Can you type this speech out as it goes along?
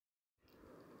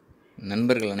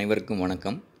நண்பர்கள் அனைவருக்கும்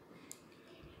வணக்கம்.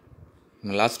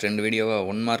 லாஸ்ட் 2 வீடியோவாக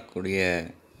 1 மார்க் உடைய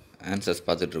ஆன்சர்ஸ்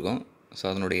பார்த்துட்ருக்கோம். ஸோ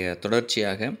அதனுடைய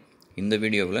தொடர்ச்சியாக இந்த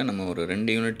வீடியோவில் நம்ம ஒரு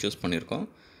 2 யூனிட் சூஸ் பண்ணியிருக்கோம்.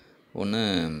 ஒன்று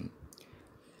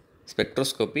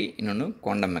ஸ்பெக்ட்ரோஸ்கோப்பி, இன்னொன்று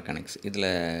குவாண்டம் மெக்கானிக்ஸ். இதில்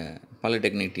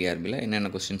பாலிடெக்னிக் டிஆர்பியில்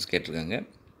என்னென்ன கொஸ்டின்ஸ் கேட்டிருக்காங்க,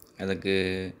 அதுக்கு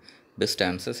பெஸ்ட்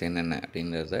ஆன்சர்ஸ் என்னென்ன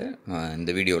அப்படிங்கிறத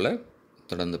இந்த வீடியோவில்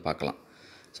தொடர்ந்து பார்க்கலாம்.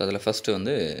 ஸோ அதில் ஃபஸ்ட்டு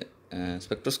வந்து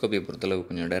ஸ்பெக்ட்ரோஸ்கோப்பியை பொறுத்தளவு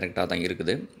கொஞ்சம் டைரெக்டாக தான்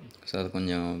இருக்குது. ஸோ அது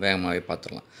கொஞ்சம் வேகமாகவே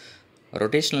பார்த்துடலாம்.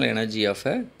 Rotational energy of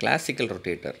a classical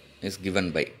rotator is given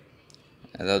by,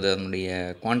 அதாவது அதனுடைய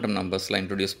குவாண்டம் நம்பர்ஸ்லாம்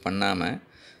இன்ட்ரடியூஸ் பண்ணாமல்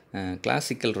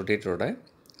கிளாசிக்கல் ரொட்டேட்டரோட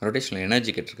ரொட்டேஷனல்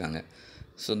எனர்ஜி கேட்டிருக்காங்க.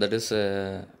 ஸோ தட் இஸ்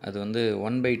அது வந்து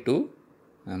 1/2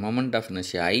 moment of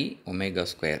inertia I omega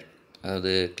square.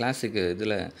 அதாவது கிளாசிக்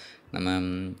இதில் நம்ம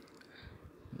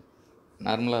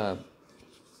நார்மலாக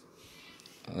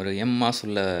ஒரு மாஸ்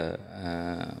உள்ள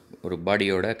ஒரு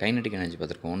பாடியோட கைனடிக் எனர்ஜி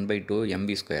பார்த்துருக்கோம், 1/2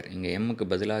 mv ஸ்கொயர். இங்கே எம்முக்கு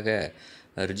பதிலாக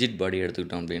ரிஜிட் பாடி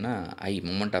எடுத்துக்கிட்டோம் அப்படின்னா I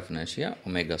moment of inertia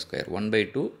omega square,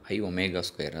 1/2 I omega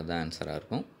square. அதுதான் ஆன்சராக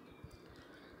இருக்கும்.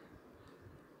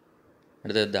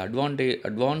 அடுத்தது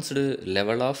advanced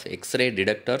level of x ray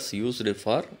detectors used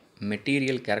for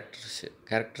material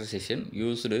characterisation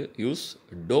use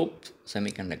dope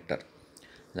semiconductor.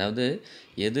 அதாவது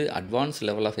எது advance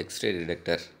level of x ray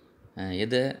detector,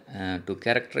 எது டு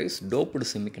கேரக்டரைஸ் டோப்டு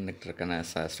செமிகண்டக்டருக்கான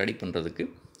ஸ்டடி பண்ணுறதுக்கு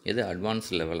எது advance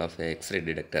level of x ray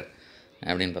detector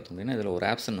அப்படின்னு பார்த்தோம் அப்படின்னா இதில் ஒரு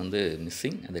ஆப்ஷன் வந்து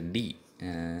மிஸ்ஸிங். அது டி,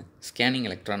 ஸ்கேனிங்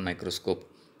எலக்ட்ரான் மைக்ரோஸ்கோப்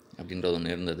அப்படின்றது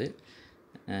ஒன்று இருந்தது.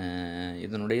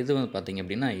 இதனுடைய இது வந்து பார்த்திங்க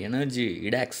அப்படின்னா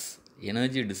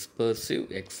எனர்ஜி டிஸ்பர்சிவ்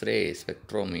எக்ஸ்ரே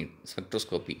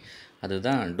ஸ்பெக்ட்ரோஸ்கோப்பி.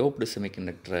 அதுதான் டோப்டு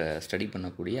செமிகண்டக்டரை ஸ்டடி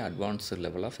பண்ணக்கூடிய advanced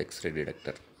level of x ray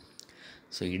detector.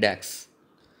 So இடாக்ஸ்.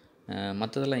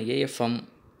 மற்றதெல்லாம் ஏஎஃப்எம்,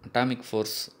 அட்டாமிக்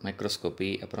ஃபோர்ஸ் மைக்ரோஸ்கோப்பி,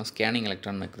 அப்புறம் ஸ்கேனிங்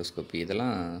எலக்ட்ரான் மைக்ரோஸ்கோப்பி.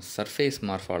 இதெல்லாம் சர்ஃபேஸ்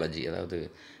மார்ஃபாலஜி, அதாவது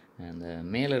அந்த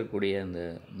மேலே இருக்கக்கூடிய அந்த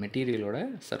மெட்டீரியலோட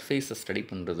சர்ஃபேஸை ஸ்டடி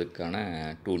பண்ணுறதுக்கான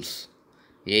டூல்ஸ்.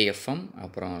 ஏஎஃப்எம்,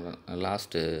 அப்புறம்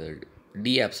லாஸ்ட்டு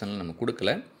டி ஆப்ஷனில் நம்ம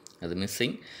கொடுக்கல, அது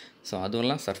மிஸ்ஸிங். ஸோ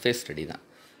அதுவெல்லாம் சர்ஃபேஸ் ஸ்டடி தான்.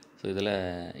 ஸோ இதில்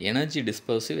எனர்ஜி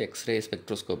டிஸ்பர்சிவ் எக்ஸ்ரே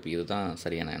ஸ்பெக்ட்ரோஸ்கோப்பி இதுதான்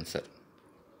சரியான ஆன்சர்.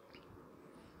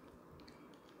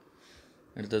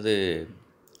 அடுத்தது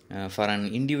for an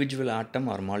individual atom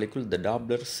or molecule the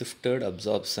Doppler shifted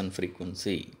absorption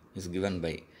frequency is given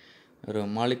by. ஒரு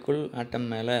மாலிகுல் ஆட்டம்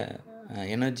மேலே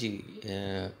எனர்ஜி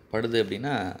படுது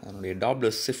அப்படின்னா அதனுடைய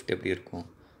டாப்லர் ஷிஃப்ட் எப்படி இருக்கும்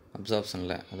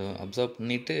அப்சார்ப்ஷனில், அது அப்சார்ப்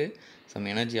பண்ணிவிட்டு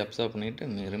சம் எனர்ஜி அப்சார்ப்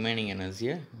பண்ணிவிட்டு ரிமைனிங்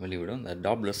எனர்ஜியை வெளிவிடும். இந்த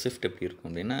டாப்லர் ஷிஃப்ட் எப்படி இருக்கும்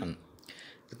அப்படின்னா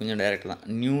இது கொஞ்சம் டைரக்ட் தான்.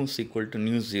 New is equal to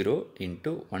μ0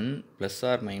 into 1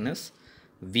 ±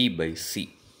 v/c.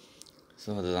 So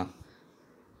அதுதான்.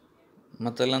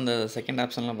 மற்றெல்லாம் அந்த செகண்ட்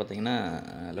ஆப்ஷன்லாம் பார்த்திங்கன்னா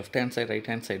left hand side right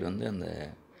hand side வந்து அந்த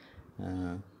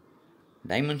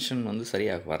டைமென்ஷன் வந்து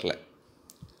சரியாக வரல.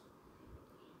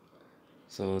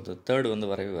 ஸோ த தேர்டு வந்து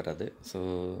வரவே வராது. So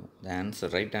the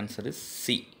answer right answer is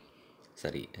C.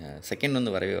 சரி, செகண்ட்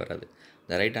வந்து வரவே வராது.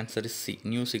 The right answer is C.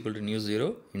 New is equal to μ0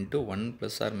 into 1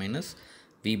 ±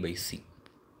 v/c.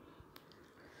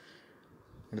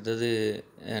 அடுத்தது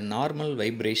நார்மல்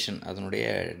வைப்ரேஷன், அதனுடைய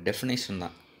டெஃபினேஷன்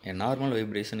தான். A normal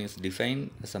vibration is defined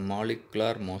as a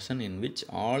molecular motion in which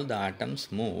all the atoms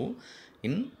move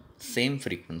in same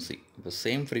frequency. இப்போ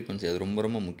same frequency அது ரொம்ப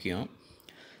ரொம்ப முக்கியம்.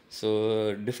 So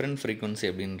different frequency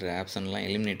அப்படின்ற ஆப்ஷன்லாம்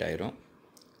eliminate ஆயிரும்.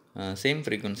 சேம்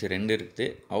ஃப்ரீக்வன்சி 2 இருக்குது.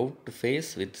 Out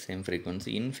face with same frequency,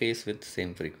 in face with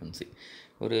same frequency.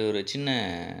 ஒரு சின்ன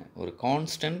ஒரு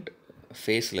கான்ஸ்டன்ட்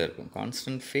ஃபேஸில் இருக்கும்,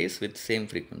 constant face with same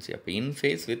frequency. அப்போ இன்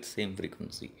ஃபேஸ் வித் சேம்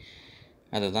ஃப்ரீக்வன்சி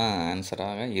அதுதான்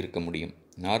ஆன்சராக இருக்க முடியும்.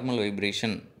 நார்மல்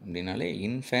வைப்ரேஷன் அப்படின்னாலே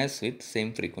இன் ஃபேஸ் வித்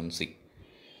சேம் ஃப்ரீக்வன்சி.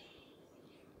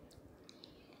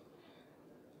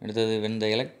 அடுத்தது when the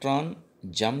electron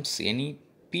jumps any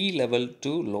p level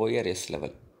to lower s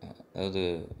level, அதாவது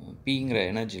பிங்கிற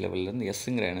எனர்ஜி லெவல்லேருந்து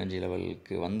எஸ்ஸுங்கிற எனர்ஜி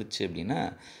லெவலுக்கு வந்துச்சு அப்படின்னா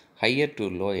ஹையர் டு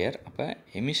லோயர், அப்போ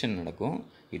எமிஷன் நடக்கும்.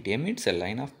 It emits a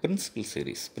line of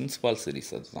principal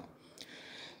series. அதுதான்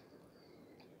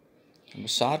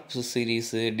ஷார்ப்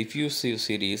சீரீஸு, டிஃப்யூசிவ்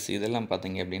சீரீஸ் இதெல்லாம்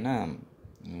பார்த்தீங்க அப்படின்னா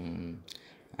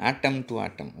ஆட்டம் டு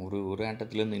ஆட்டம், ஒரு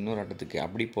ஆட்டத்துலேருந்து இன்னொரு ஆட்டத்துக்கு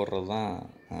அப்படி போடுறது தான்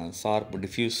ஷார்ப்,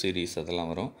 டிஃப்யூஸ் சீரீஸ் அதெல்லாம்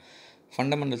வரும்.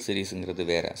 ஃபண்டமெண்டல் சீரீஸுங்கிறது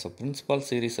வேறு. ஸோ பிரின்சிபால்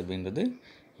சீரீஸ் அப்படின்றது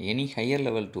எனி ஹையர்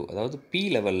லெவல் டு, அதாவது பி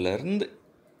லெவல்லேருந்து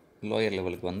லோயர்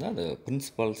லெவலுக்கு வந்து அது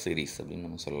பிரின்சிபால் சீரீஸ் அப்படின்னு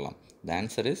நம்ம சொல்லலாம். The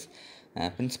answer is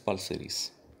principal series.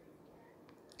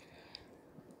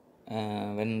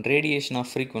 When radiation of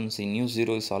frequency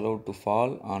μ0 is allowed to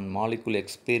fall on molecule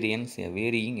experience a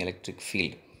varying electric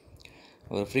field.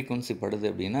 ஒரு frequency படுது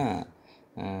அப்படின்னா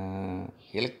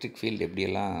எலக்ட்ரிக் ஃபீல்டு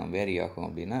எப்படியெல்லாம் வேரி ஆகும்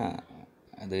அப்படின்னா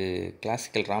அது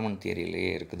கிளாசிக்கல் ராமன்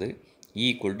தியரியிலேயே இருக்குது. E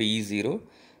 = E0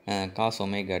 cos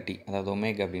omega t, அதாவது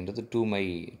ஒமேகா அப்படின்றது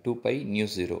 2π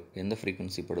nu0, எந்த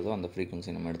ஃப்ரீக்வன்சி படுதோ அந்த ஃப்ரீக்வன்சி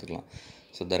நம்ம எடுத்துக்கலாம்.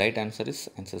 So the right answer is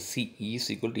answer C, E =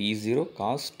 E0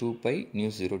 cos 2π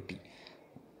nu0 t.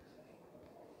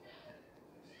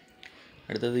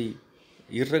 அடுத்தது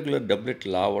irregular doublet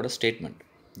lawவோட statement.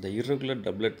 The irregular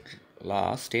doublet law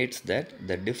states that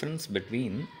the difference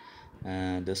between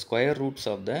the square roots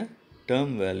of the term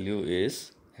value is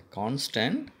a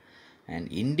constant and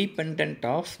independent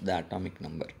of the atomic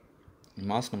number.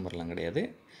 Mass நம்பர்லாம் கிடையாது,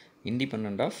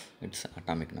 independent of its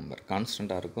atomic number.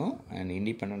 கான்ஸ்டண்ட்டாக இருக்கும் and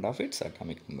independent of its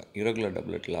atomic number. irregular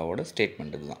doublet lawவோட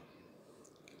statement இதுதான்.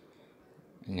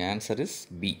 இங்கே answer is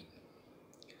B.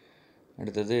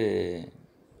 அடுத்தது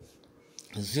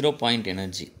 0 point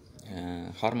energy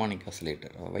harmonic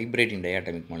oscillator vibrating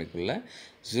diatomic molecule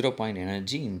 0 point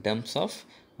energy in terms of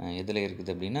எதில்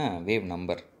இருக்குது அப்படின்னா wave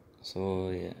number. So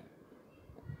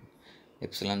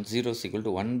epsilon 0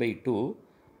 = 1/2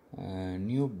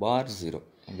 new பார் 0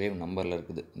 wave நம்பரில்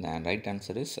இருக்குது. Right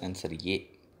answer is answer A.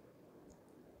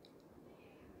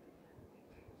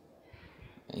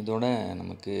 இதோட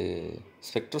நமக்கு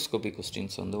ஸ்பெக்ட்ரோஸ்கோபி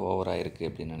கொஸ்டின்ஸ் வந்து ஓவராக இருக்குது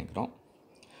அப்படின்னு நினைக்கிறோம்.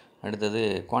 அடுத்தது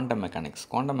quantum mechanics.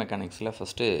 Quantum மெக்கானிக்ஸில்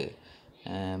first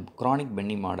chronic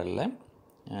Penney மாடலில்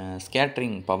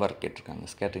ஸ்கேட்ரிங் பவர் கேட்டிருக்காங்க.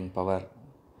 ஸ்கேட்ரிங் பவர்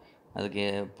அதுக்கு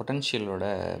பொட்டன்ஷியலோட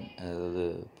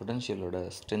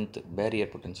ஸ்ட்ரென்த்,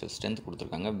 பேரியர் பொட்டன்ஷியல் ஸ்ட்ரென்த்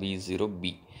கொடுத்துருக்காங்க V0B.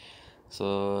 ஸோ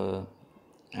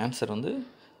ஆன்சர் வந்து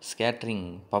ஸ்கேட்ரிங்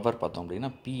பவர் பார்த்தோம்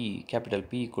அப்படின்னா கேபிட்டல்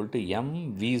P =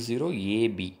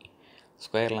 mV0AB.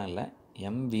 ஸ்கொயர்லாம் இல்லை,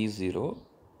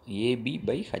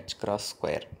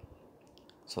 mV0AB/h².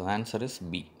 So the answer is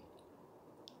B.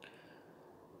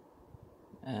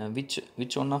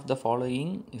 Which one of the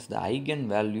following is the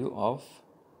eigenvalue of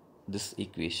this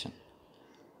equation?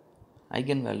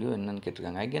 Eigenvalue என்னன்னு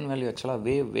கேட்டிருக்காங்க. eigenvalue ஆக்சுவலாக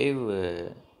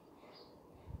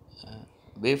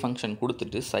wave function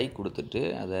கொடுத்துட்டு psi கொடுத்துட்டு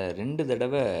அதை 2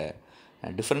 தடவை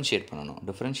டிஃப்ரென்ஷியேட் பண்ணணும்.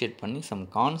 டிஃப்ரென்ஷியேட் பண்ணி சம்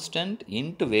கான்ஸ்டன்ட்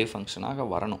இன்ட்டு வேவ் ஃபங்க்ஷனாக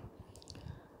வரணும்.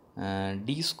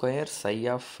 d² psi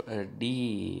of d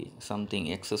something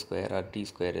x² or t²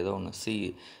 ஏதோ ஒன்று c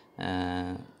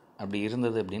அப்படி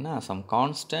இருந்தது அப்படின்னா some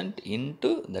constant into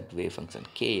that wave function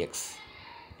kx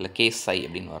இல்லை k psi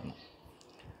அப்படின்னு வரணும்.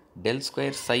 del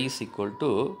square psi is equal to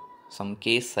some k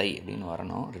psi அப்படின்னு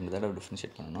வரணும். 2 தடவை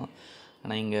டிஃப்ரென்ஷியேட் பண்ணணும்.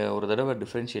 ஆனால் இங்கே ஒரு தடவை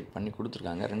டிஃப்ரென்ஷியேட் பண்ணி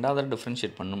கொடுத்துருக்காங்க. 2வது தடவை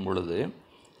டிஃப்ரென்ஷியேட் பண்ணும் பொழுது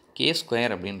k²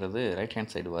 அப்படின்றது ரைட்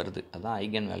ஹேண்ட் சைடு வருது. அதுதான்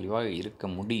ஐகன் வேல்யூவாக இருக்க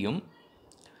முடியும்.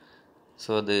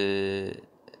 ஸோ அது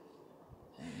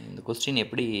இந்த கொஸ்டின்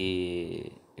எப்படி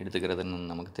எடுத்துக்கிறதுன்னு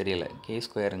நமக்கு தெரியலை.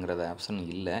 k² ஆப்ஷன்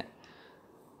இல்லை.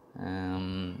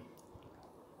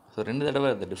 ஸோ 2 தடவை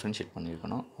அதை டிஃப்ரென்ஷியேட்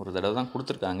பண்ணியிருக்கணும். ஒரு தடவை தான்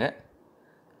கொடுத்துருக்காங்க.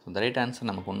 ஸோ த ரைட் ஆன்சர்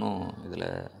நமக்கு ஒன்றும் இதில்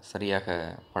சரியாக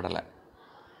படலை.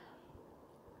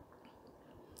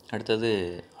 அடுத்தது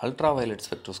ultraviolet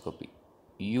spectroscopy.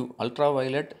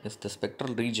 Ultraviolet is the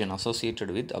spectral region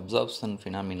associated with absorption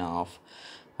phenomena of.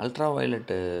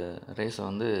 Ultraviolet ரேஸை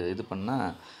வந்து இது பண்ணால்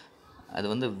அது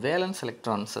வந்து வேலன்ஸ்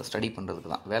எலக்ட்ரான்ஸை ஸ்டடி பண்ணுறதுக்கு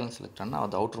தான். வேலன்ஸ் எலக்ட்ரான்னா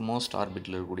அது அவுட்டர் மோஸ்ட்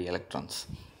ஆர்பிட்டில் இருக்கக்கூடிய எலக்ட்ரான்ஸ்.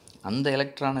 அந்த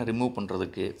எலக்ட்ரானை ரிமூவ்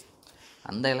பண்ணுறதுக்கு,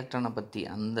 அந்த எலக்ட்ரானை பற்றி,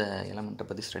 அந்த எலமெண்ட்டை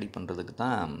பற்றி ஸ்டடி பண்ணுறதுக்கு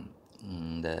தான்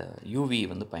இந்த யூவி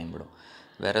வந்து பயன்படும்.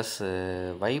 வேறஸ்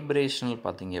வைப்ரேஷனல்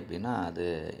பார்த்திங்க அப்படின்னா அது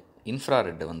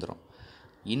இன்ஃப்ராரெட் வந்துடும்.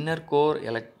 இன்னர் கோர்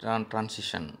எலக்ட்ரான்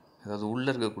டிரான்சிஷன், அதாவது உள்ளே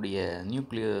இருக்கக்கூடிய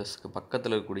நியூக்ளியஸ்க்கு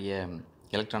பக்கத்தில் இருக்கக்கூடிய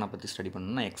எலக்ட்ரானை பற்றி ஸ்டடி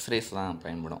பண்ணணும்னா எக்ஸ்ரேஸ் தான்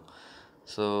பயன்படும்.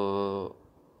 ஸோ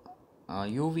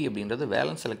யூவி அப்படின்றது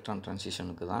வேலன்ஸ் எலக்ட்ரான்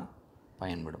டிரான்சிஷனுக்கு தான்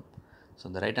பயன்படும். So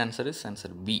the right answer is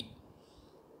answer B.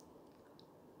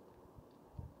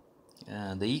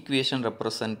 The equation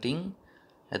representing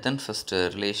எத்தன்ஃபஸ்ட்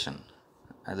relation,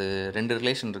 அது 2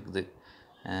 ரிலேஷன் இருக்குது.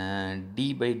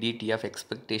 d/dt of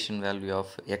expectation value of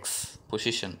x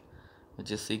position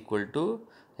which is equal to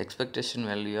expectation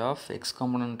value of x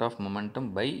component of momentum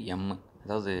by m.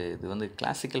 அதாவது இது வந்து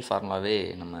classical ஃபார்முலாவே,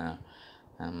 நம்ம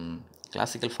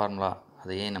classical formula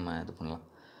அதையே நம்ம இது பண்ணலாம்.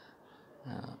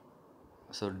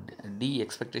 So d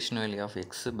expectation value of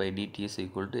x by dt is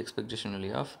equal to expectation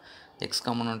value of x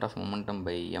component of momentum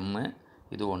by m.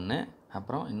 இது ஒன்று.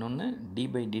 அப்புறம் இன்னொன்று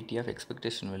d/dt of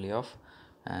expectation value of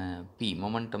p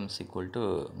momentum is equal to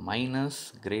minus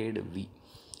grade v.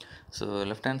 So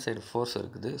left hand side force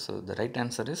இருக்குது. So the right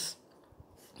answer is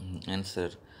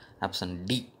answer option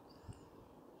D.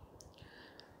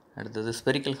 அடுத்தது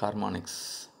spherical harmonics,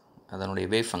 அதனுடைய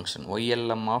wave function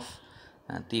ஒய்எல்எம் of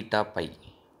theta by.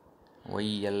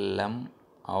 ஒய்எல்எம்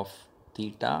of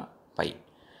theta by,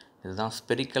 இதுதான்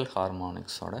spherical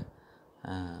ஹார்மானிக்ஸோட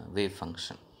wave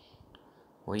function.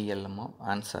 ஒய்எல்எம் of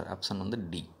answer option வந்து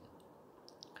D.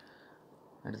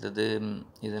 அடுத்தது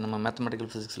இது நம்ம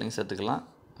mathematical ஃபிசிக்ஸ்லையும் சேர்த்துக்கலாம்,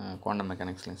 quantum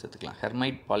மெக்கானிக்ஸ்லையும் சேர்த்துக்கலாம்.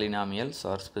 Hermite polynomials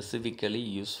R specifically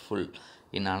useful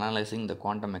in analysing the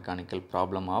quantum mechanical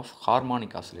problem of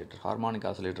harmonic oscillator. Harmonic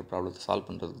oscillator ப்ராப்ளத்தை solve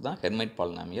பண்ணுறதுக்கு தான் ஹெர்மைட்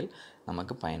பாலினாமியல்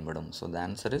நமக்கு பயன்படும். So the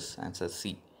answer is answer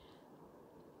C.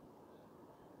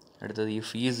 அடுத்தது,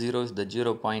 if E0 is the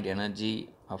 0 point energy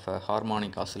of a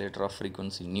harmonic oscillator of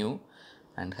frequency nu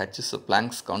and H is a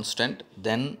Planck's constant,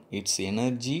 then its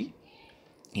energy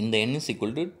in the n is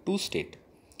equal to 2 state.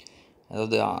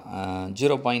 அதாவது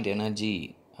 0 point energy,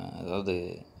 அதாவது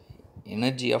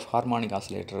energy of harmonic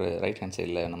oscillator right hand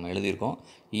சைடில் நம்ம எழுதியிருக்கோம்.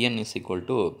 En is equal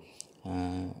to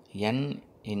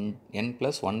n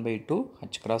plus 1/2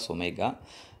 h cross omega.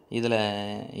 இதில்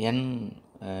n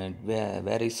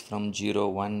varies from 0,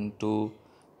 1, 2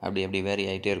 அப்படி vary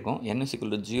ஆகிட்டே இருக்கும். n is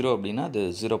equal to 0 அப்படின்னா அது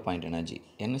 0 point energy.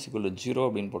 n is equal to 0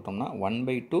 அப்படின்னு போட்டோம்னா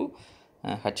 1/2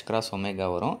 h cross omega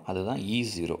வரும், அதுதான்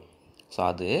E0. ஸோ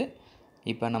அது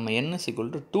இப்போ நம்ம n is equal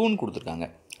to 2ன்னு கொடுத்துருக்காங்க.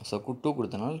 ஸோ 2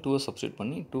 கொடுத்தனால 2 சப்ஸ்டியூட்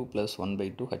பண்ணி 2 +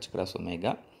 1/2 h cross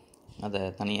omega அதை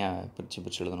தனியாக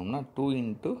பிரித்து எழுதணும்னா 2 ×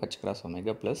 h cross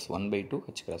omega + 1/2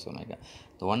 h cross omega.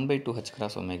 இந்த 1/2 h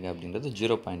cross omega அப்படின்றது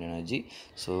 0 point energy.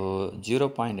 So 0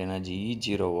 point energy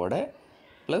E0வோட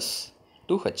plus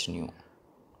 2h new.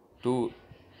 2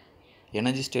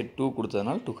 energy state 2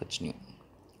 கொடுத்ததுனால 2h new.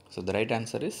 So the right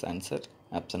answer is answer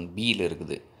option பியில்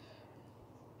இருக்குது.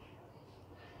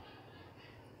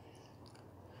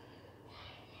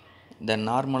 The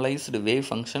normalized wave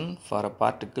function for a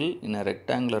particle in a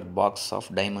rectangular box of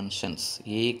dimensions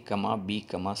a, b,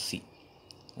 c.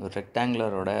 ஒரு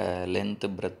ரெக்டாங்குலரோட length,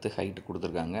 breadth, height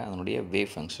கொடுத்துருக்காங்க, அதனுடைய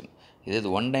wave function. இது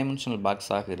 1 dimensional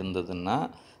பாக்ஸாக இருந்ததுன்னா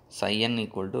sin =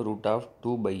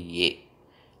 √2/a,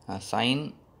 sin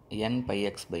n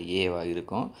πx/a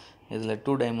இருக்கும். இதில்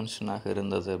 2 டைமென்ஷனாக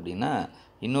இருந்தது அப்படின்னா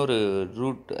இன்னொரு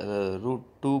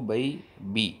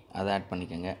 √2/b அதை ஆட்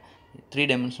பண்ணிக்கோங்க. 3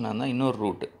 டைமென்ஷனாக இருந்தால் இன்னொரு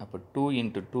ரூட், அப்போ 2 ×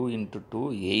 2 × 2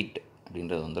 8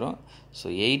 அப்படின்றது வந்துடும். ஸோ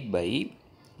 8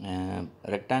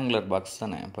 ரெக்டாங்குலர் பாக்ஸ்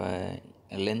தானே, இப்போ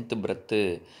லென்த்து, பிரெத்து,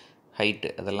 ஹைட்டு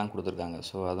அதெல்லாம் கொடுத்துருக்காங்க.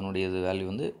 ஸோ அதனுடைய வேல்யூ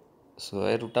வந்து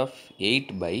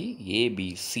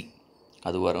 √8/abc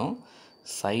அது வரும்.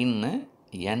 சைன்னு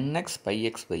nx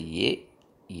πx/a,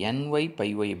 ny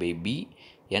πy/b,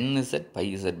 nz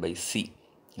πz/c.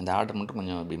 இந்த ஆர்டர் மட்டும்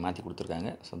கொஞ்சம் இப்படி மாற்றி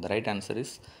கொடுத்துருக்காங்க. So the right answer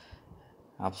is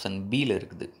option பியில்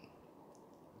இருக்குது.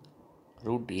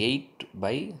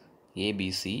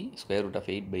 √8/abc,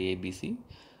 √8/abc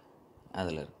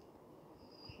அதில் இருக்கு.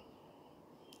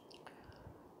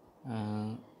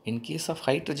 In case of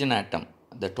hydrogen atom,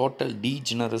 the total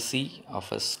degeneracy of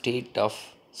a state of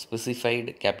specified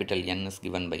capital N is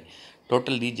given by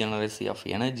total degeneracy of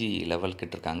energy level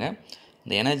கேட்டிருக்காங்க.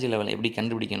 இந்த energy level எப்படி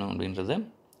கண்டுபிடிக்கணும் அப்படின்றது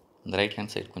இந்த ரைட்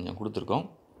ஹேண்ட் சைடு கொஞ்சம் கொடுத்துருக்கோம்.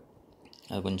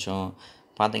 அது கொஞ்சம்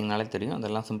பார்த்தீங்கனாலே தெரியும்.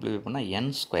 அதெல்லாம் சிம்பிளிஃபை பண்ணால் n²,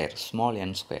 ஸ்மால்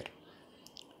n²,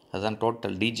 அதுதான்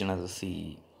total டீஜெனரசி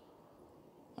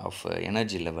of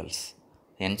energy levels,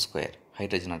 n²,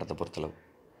 hydrogen ஆட்டத்தை பொறுத்தளவு.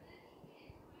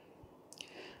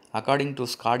 According to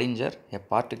Schrödinger, a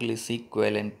particle is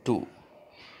equivalent to.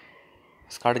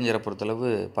 ஸ்காடிஞ்சரை பொறுத்தளவு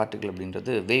பார்ட்டிகிள்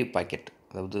அப்படின்றது வேவ் பாக்கெட்,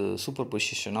 அதாவது super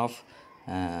position of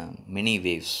many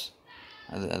waves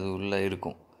அது உள்ளே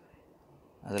இருக்கும்.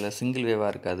 அதில் சிங்கிள்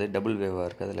வேவாக இருக்காது, டபுள் வேவாக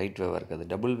இருக்காது, லைட் வேவாக இருக்காது.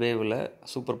 டபுள் வேவில்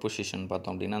சூப்பர் பொசிஷன்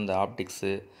பார்த்தோம் அப்படின்னா அந்த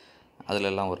ஆப்டிக்ஸு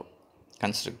அதிலெல்லாம் வரும்,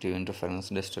 கன்ஸ்ட்ரக்டிவ், இன்டர்ஃபரன்ஸ்,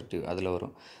 டெஸ்ட்ரக்டிவ் அதில்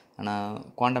வரும். ஆனால்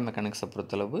குவாண்டம் மெக்கானிக்ஸை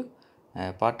பொறுத்தளவு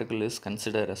particle is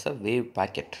consider as a wave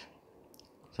packet.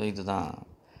 So இதுதான்.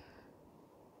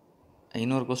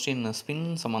 இன்னொரு கொஸ்டின் ஸ்பின்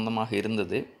சம்மந்தமாக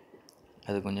இருந்தது,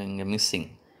 அது கொஞ்சம் இங்கே மிஸ்ஸிங்.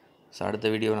 ஸோ அடுத்த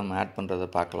வீடியோ நம்ம ஆட் பண்ணுறதை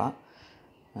பார்க்கலாம்.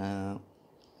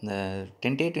 இந்த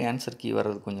டென்டேட்டிவ் ஆன்சர் கீ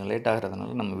வர்றது கொஞ்சம் லேட்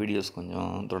ஆகிறதுனால நம்ம வீடியோஸ்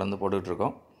கொஞ்சம் தொடர்ந்து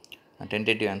போட்டுட்ருக்கோம்.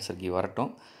 டென்டேட்டிவ் ஆன்சர் கீ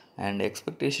வரட்டும். அண்ட்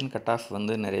எக்ஸ்பெக்டேஷன் கட் ஆஃப்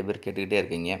வந்து நிறைய பேர் கேட்டுக்கிட்டே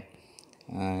இருக்கீங்க.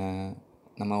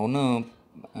 நம்ம ஒன்றும்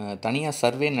தனியாக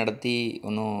சர்வே நடத்தி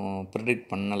ஒன்றும் ப்ரிடிக்ட்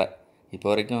பண்ணலை. இப்போ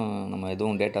வரைக்கும் நம்ம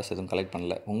எதுவும் டேட்டாஸ் எதுவும் கலெக்ட்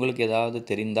பண்ணல. உங்களுக்கு ஏதாவது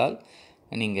தெரிந்தால்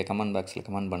நீங்கள் கமெண்ட் பாக்ஸில்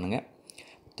கமெண்ட் பண்ணுங்கள்.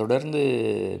 தொடர்ந்து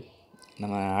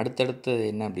நம்ம அடுத்தடுத்து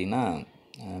என்ன அப்படின்னா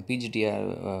பிஜிடிஆர்,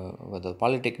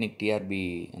 பாலிடெக்னிக் டிஆர்பி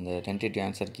அந்த டென்டேட்டிவ்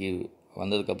ஆன்சர் கீ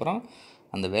வந்ததுக்கப்புறம்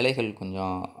அந்த வேலைகள்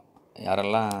கொஞ்சம்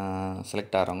யாரெல்லாம்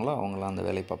செலக்ட் ஆகிறாங்களோ அவங்களாம் அந்த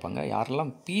வேலையை பார்ப்பாங்க.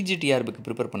 யாரெல்லாம் பிஜிடிஆர்பிக்கு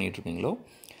ப்ரிப்பேர் பண்ணிகிட்ருக்கீங்களோ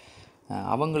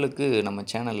அவங்களுக்கு நம்ம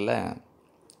சேனலில்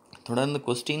தொடர்ந்து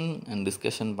கொஸ்டின் அண்ட்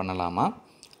டிஸ்கஷன் பண்ணலாமா,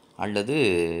 அல்லது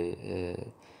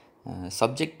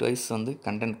சப்ஜெக்ட் வைஸ் வந்து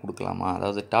கண்டென்ட் கொடுக்கலாமா,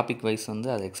 அதாவது டாபிக் வைஸ் வந்து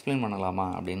அதை எக்ஸ்பிளைன் பண்ணலாமா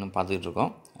அப்படின்னு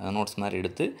பார்த்துட்ருக்கோம். நோட்ஸ் மாதிரி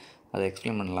எடுத்து அதை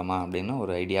எக்ஸ்பிளைன் பண்ணலாமா அப்படின்னு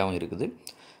ஒரு ஐடியாவும் இருக்குது.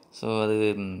 ஸோ அது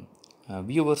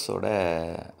வியூவர்ஸோட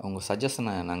உங்கள்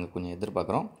சஜஷனை நாங்கள் கொஞ்சம்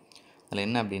எதிர்பார்க்குறோம். அதில்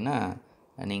என்ன அப்படின்னா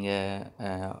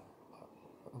நீங்கள்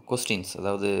கொஸ்டின்ஸ்,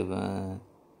 அதாவது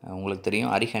உங்களுக்கு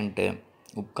தெரியும் அரிஹண்ட்டு,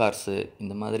 உப்கார்ஸு,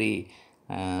 இந்த மாதிரி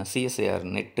சிஎஸ்ஐஆர்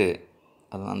நெட்டு,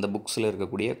 அந்த புக்ஸில்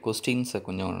இருக்கக்கூடிய கொஸ்டின்ஸை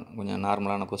கொஞ்சம்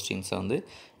நார்மலான கொஸ்டின்ஸை வந்து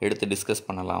எடுத்து டிஸ்கஸ்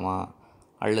பண்ணலாமா,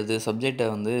 அல்லது சப்ஜெக்டை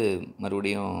வந்து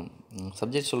மறுபடியும்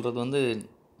சப்ஜெக்ட் சொல்கிறது வந்து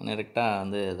டைரெக்டாக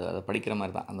வந்து அதை படிக்கிற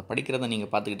மாதிரி தான். அந்த படிக்கிறத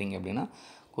நீங்கள் பார்த்துக்கிட்டிங்க அப்படின்னா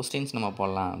கொஸ்டின்ஸ் நம்ம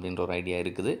போடலாம் அப்படின்ற ஒரு ஐடியா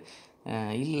இருக்குது.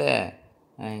 இல்லை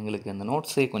எங்களுக்கு அந்த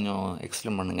நோட்ஸே கொஞ்சம்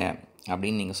எக்ஸ்பிளைன் பண்ணுங்கள்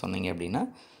அப்படின்னு நீங்கள் சொன்னீங்க அப்படின்னா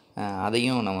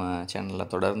அதையும் நம்ம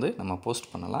சேனலில் தொடர்ந்து நம்ம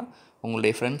போஸ்ட் பண்ணலாம்.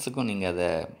 உங்களுடைய ஃப்ரெண்ட்ஸுக்கும் நீங்கள் அதை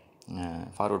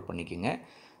ஃபார்வர்ட் பண்ணிக்கோங்க.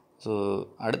 ஸோ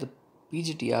அடுத்து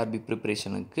பிஜிடிஆர்பி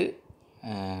ப்ரிப்ரேஷனுக்கு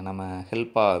நம்ம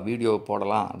ஹெல்ப்பாக வீடியோ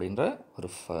போடலாம் அப்படின்ற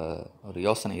ஒரு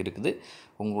யோசனை இருக்குது.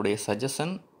 உங்களுடைய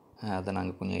சஜஷன் அதை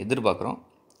நாங்கள் கொஞ்சம் எதிர்பார்க்குறோம்.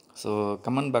 ஸோ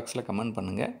கமெண்ட் பாக்ஸில் கமெண்ட்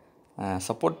பண்ணுங்கள்,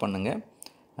 சப்போர்ட் பண்ணுங்கள்,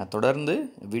 தொடர்ந்து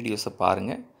வீடியோஸை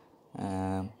பாருங்கள்.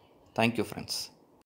 Thank you friends.